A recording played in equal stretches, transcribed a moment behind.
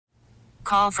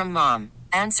call from mom.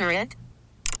 Answer it.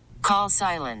 Call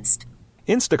silenced.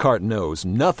 Instacart knows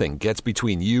nothing gets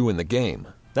between you and the game.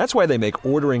 That's why they make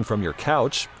ordering from your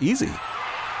couch easy.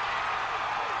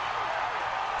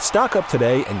 Stock up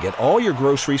today and get all your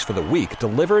groceries for the week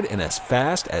delivered in as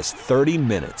fast as 30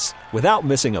 minutes without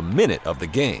missing a minute of the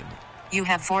game. You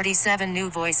have 47 new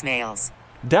voicemails.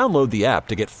 Download the app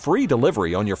to get free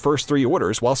delivery on your first 3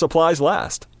 orders while supplies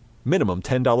last. Minimum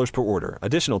 $10 per order.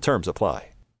 Additional terms apply.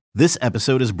 This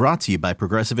episode is brought to you by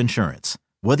Progressive Insurance.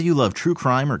 Whether you love true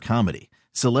crime or comedy,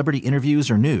 celebrity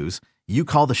interviews or news, you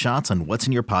call the shots on what's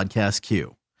in your podcast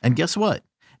queue. And guess what?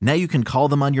 Now you can call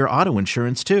them on your auto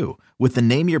insurance too with the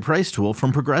Name Your Price tool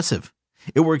from Progressive.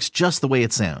 It works just the way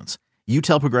it sounds. You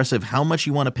tell Progressive how much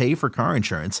you want to pay for car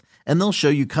insurance, and they'll show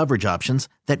you coverage options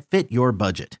that fit your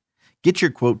budget. Get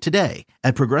your quote today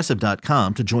at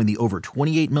Progressive.com to join the over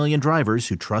 28 million drivers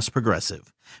who trust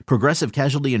Progressive. Progressive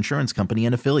Casualty Insurance Company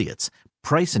and Affiliates.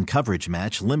 Price and coverage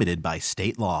match limited by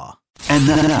state law. And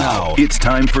now, it's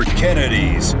time for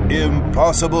Kennedy's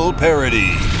Impossible Parody.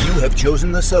 You have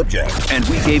chosen the subject. And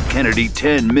we gave Kennedy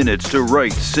 10 minutes to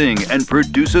write, sing, and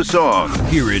produce a song.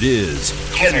 Here it is.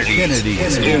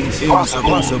 Kennedy's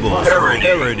Impossible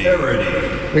Parody.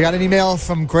 We got an email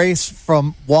from Grace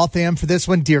from Waltham for this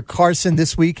one. Dear Karson,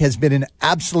 this week has been an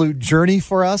absolute journey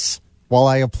for us. While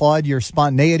I applaud your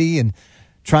spontaneity and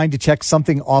trying to check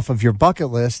something off of your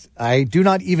bucket list, I do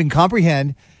not even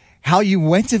comprehend how you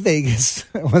went to Vegas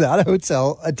without a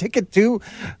hotel, a ticket to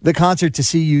the concert to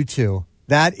see U2.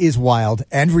 That is wild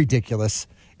and ridiculous.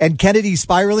 And Kennedy's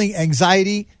spiraling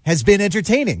anxiety has been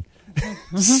entertaining.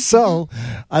 So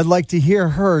I'd like to hear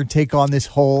her take on this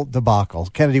whole debacle.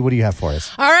 Kennedy, what do you have for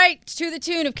us? All right, to the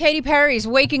tune of Katy Perry's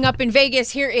Waking Up in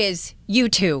Vegas, here is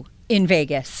U2 in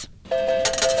Vegas.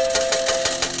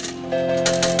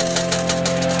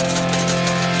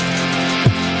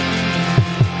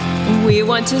 We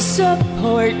want to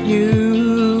support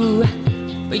you,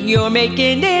 but you're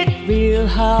making it real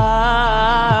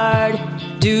hard.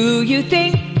 Do you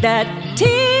think that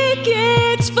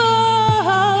tickets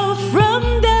fall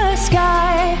from the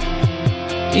sky?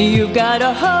 You've got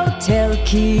a hotel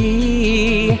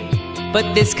key,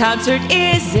 but this concert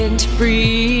isn't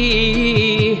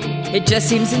free. It just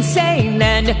seems insane,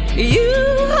 and you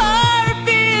are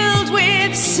filled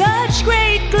with such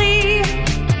great glee.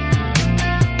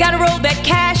 Gotta roll that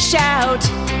cash out.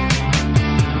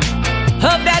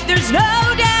 Of that there's no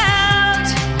doubt.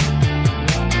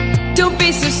 Don't be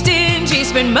so stingy,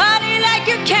 spend money like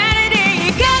you're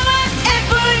Kennedy. Come on and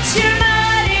put your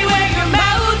money where your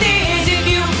mouth is. If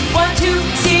you want to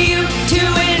see U2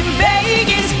 in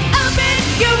Vegas, open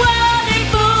your wallet,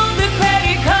 pull the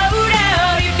credit code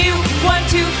out. If you want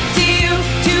to see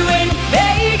U2 in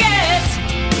Vegas,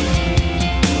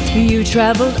 you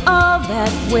traveled all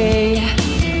that way,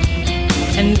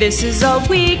 and this is all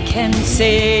we can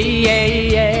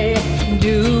say.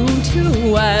 Due to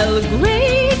while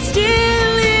great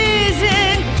still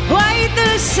isn't quite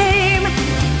the same.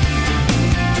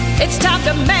 It's time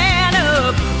to man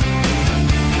up.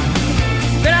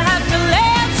 Gonna have to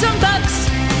land some bucks.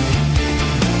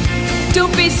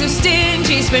 Don't be so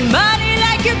stingy, spend money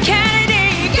like you're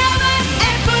Kennedy. Come on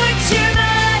and put your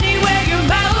money where your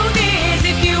mouth is.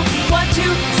 If you want to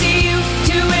see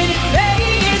U2 in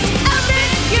Vegas, open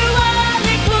your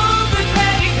wallet, pull the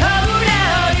credit code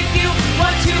out. If you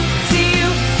want to see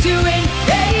U2 in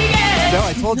Vegas. No,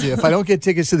 I told you, if I don't get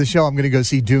tickets to the show, I'm going to go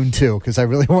see Dune 2 because I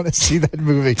really want to see that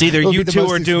movie. It's either U2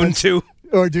 or Dune 2.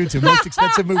 Or Dune 2. Most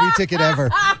expensive movie ticket ever.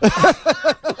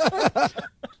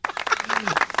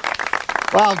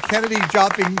 Wow, Kennedy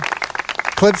dropping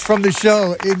clips from the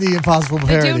show in the Impossible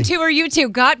Parody. Dune 2 or U2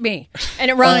 got me,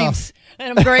 and it rhymes.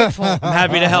 And I'm grateful. I'm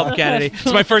happy to help, Kennedy. It's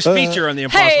my first feature on the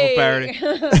Impossible Parody.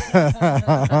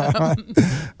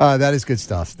 That is good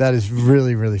stuff. That is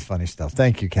really, really funny stuff.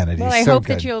 Thank you, Kennedy. Well, I so hope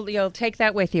good. that you'll take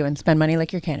that with you and spend money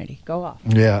like you're Kennedy. Go off.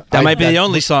 Yeah, That might be the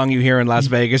only song you hear in Las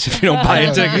Vegas if you don't buy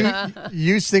a ticket.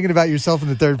 You singing about yourself in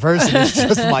the third person is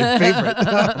just my favorite.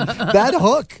 That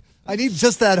hook. I need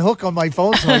just that hook on my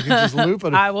phone so I can just loop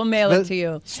it. I will mail it to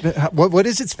you. What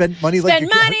is it? Spend money like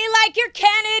you're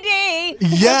Kennedy.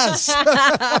 Yes.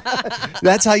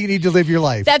 That's how you need to live your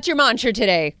life. That's your mantra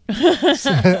today. From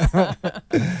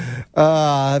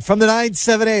the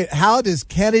 978, how does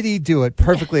Kennedy do it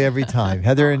perfectly every time?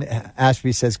 Heather in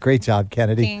Ashby says, great job,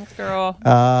 Kennedy. Thanks, girl.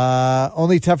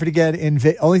 Only thing tougher to get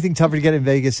in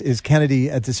Vegas is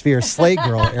Kennedy at the Sphere. Slay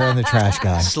girl, Aaron the Trash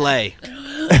Guy. Slay.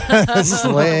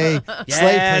 Slay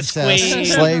Yes, princess. queen.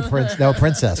 Slay prince. No,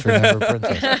 princess. Remember,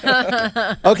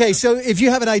 princess. Okay, so if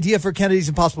you have an idea for Kennedy's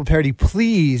Impossible Parody,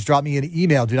 please drop me an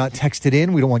email. Do not text it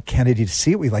in. We don't want Kennedy to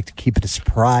see it. We like to keep it a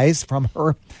surprise from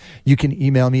her. You can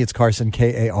email me. It's Karson,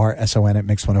 Karson at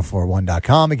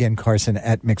mix1041.com. Again, Karson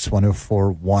at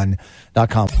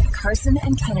mix1041.com. Karson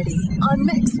and Kennedy on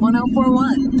Mix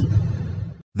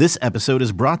 1041. This episode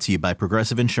is brought to you by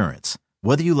Progressive Insurance.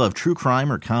 Whether you love true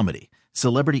crime or comedy,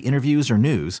 celebrity interviews or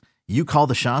news, you call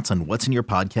the shots on what's in your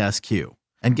podcast queue.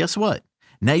 And guess what?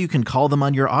 Now you can call them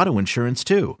on your auto insurance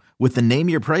too with the Name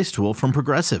Your Price tool from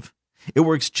Progressive. It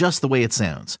works just the way it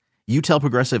sounds. You tell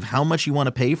Progressive how much you want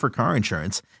to pay for car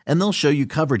insurance, and they'll show you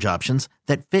coverage options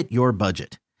that fit your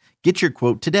budget. Get your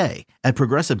quote today at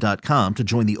Progressive.com to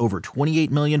join the over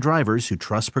 28 million drivers who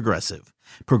trust Progressive.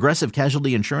 Progressive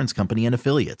Casualty Insurance Company and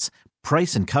Affiliates.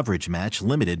 Price and coverage match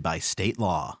limited by state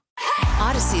law.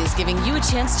 Odyssey is giving you a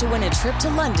chance to win a trip to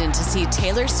London to see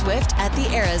Taylor Swift at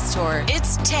the Eras Tour.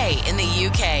 It's Tay in the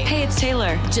UK. Hey, it's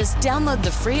Taylor. Just download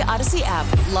the free Odyssey app,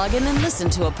 log in and listen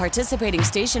to a participating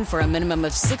station for a minimum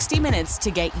of 60 minutes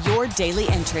to get your daily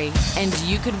entry. And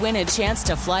you could win a chance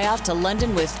to fly off to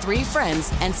London with 3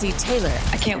 friends and see Taylor.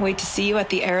 I can't wait to see you at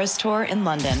the Eras Tour in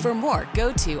London. For more,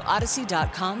 go to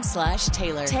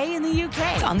odyssey.com/Taylor. Tay in the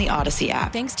UK. On the Odyssey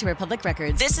app. Thanks to Republic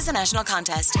Records. This is a national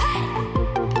contest.